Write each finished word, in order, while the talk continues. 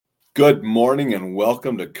Good morning and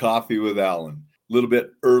welcome to Coffee with Alain. A little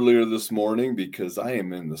bit earlier this morning because I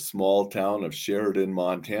am in the small town of Sheridan,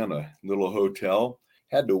 Montana. Little hotel.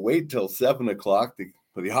 Had to wait till 7 o'clock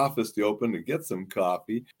for the office to open to get some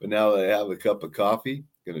coffee. But now that I have a cup of coffee,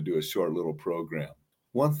 I'm going to do a short little program.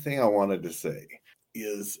 One thing I wanted to say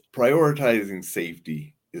is prioritizing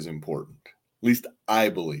safety is important. At least I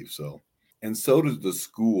believe so. And so does the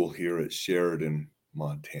school here at Sheridan,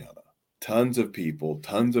 Montana. Tons of people,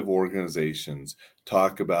 tons of organizations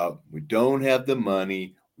talk about we don't have the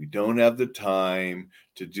money, we don't have the time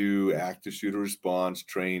to do active shooter response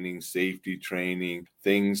training, safety training,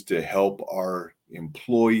 things to help our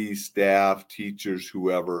employees, staff, teachers,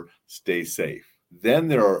 whoever stay safe. Then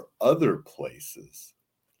there are other places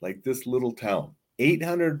like this little town.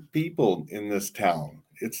 800 people in this town.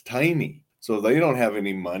 It's tiny. So they don't have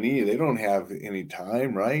any money. They don't have any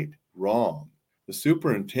time, right? Wrong. The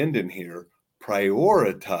superintendent here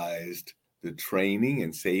prioritized the training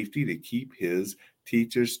and safety to keep his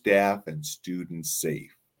teachers, staff, and students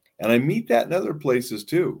safe. And I meet that in other places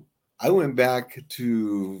too. I went back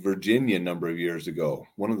to Virginia a number of years ago,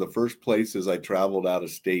 one of the first places I traveled out of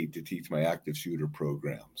state to teach my active shooter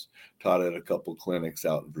programs. Taught at a couple clinics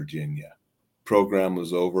out in Virginia. Program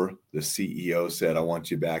was over. The CEO said, I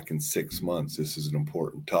want you back in 6 months. This is an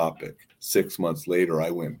important topic. 6 months later,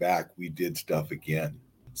 I went back. We did stuff again.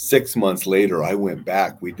 6 months later, I went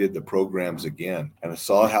back. We did the programs again. And I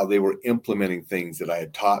saw how they were implementing things that I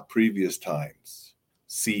had taught previous times.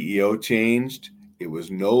 CEO changed. It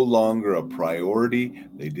was no longer a priority.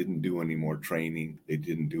 They didn't do any more training. They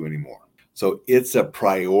didn't do any more. So it's a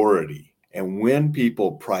priority. And when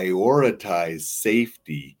people prioritize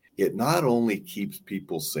safety, it not only keeps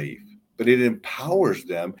people safe, but it empowers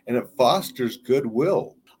them and it fosters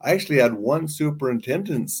goodwill. I actually had one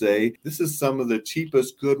superintendent say, this is some of the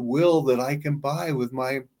cheapest goodwill that I can buy with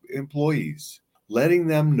my employees, letting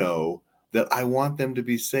them know that I want them to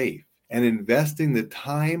be safe and investing the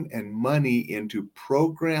time and money into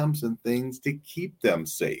programs and things to keep them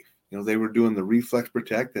safe. They were doing the Reflex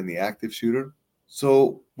Protect and the active shooter.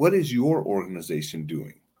 So what is your organization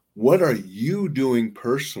doing? What are you doing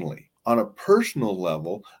personally? On a personal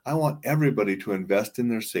level, I want everybody to invest in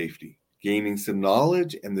their safety, gaining some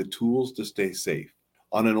knowledge and the tools to stay safe.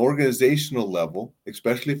 On an organizational level,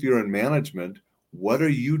 especially if you're in management, what are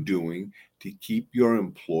you doing to keep your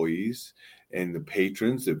employees and the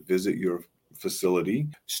patrons that visit your facility,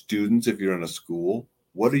 students if you're in a school,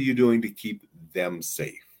 what are you doing to keep them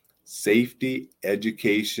safe? Safety,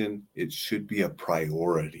 education, it should be a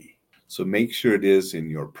priority. So make sure it is in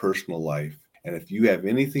your personal life. And if you have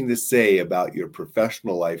anything to say about your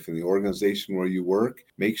professional life in the organization where you work,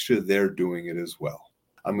 make sure they're doing it as well.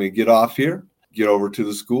 I'm going to get off here, get over to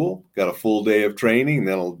the school, got a full day of training, and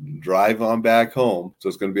then I'll drive on back home. So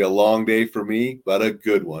it's going to be a long day for me, but a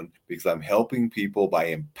good one because I'm helping people by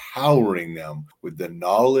empowering them with the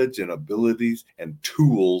knowledge and abilities and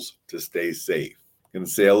tools to stay safe. Going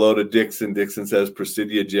to say hello to Dixon. Dixon says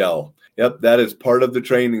Presidia Gel. Yep, that is part of the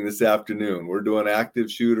training this afternoon. We're doing active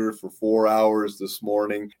shooter for 4 hours this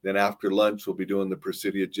morning. Then after lunch, we'll be doing the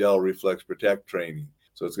Presidia Gel Reflex Protect training.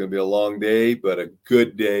 So it's going to be a long day, but a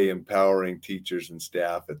good day empowering teachers and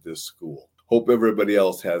staff at this school. Hope everybody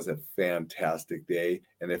else has a fantastic day.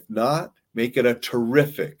 And if not, make it a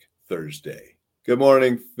terrific Thursday. Good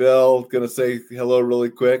morning, Phil. Going to say hello really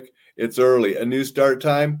quick. It's early. A new start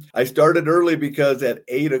time. I started early because at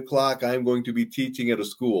 8 o'clock, I'm going to be teaching at a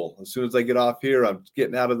school. As soon as I get off here, I'm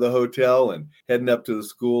getting out of the hotel and heading up to the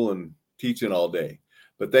school and teaching all day.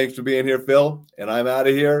 But thanks for being here, Phil. And I'm out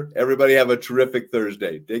of here. Everybody have a terrific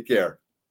Thursday. Take care.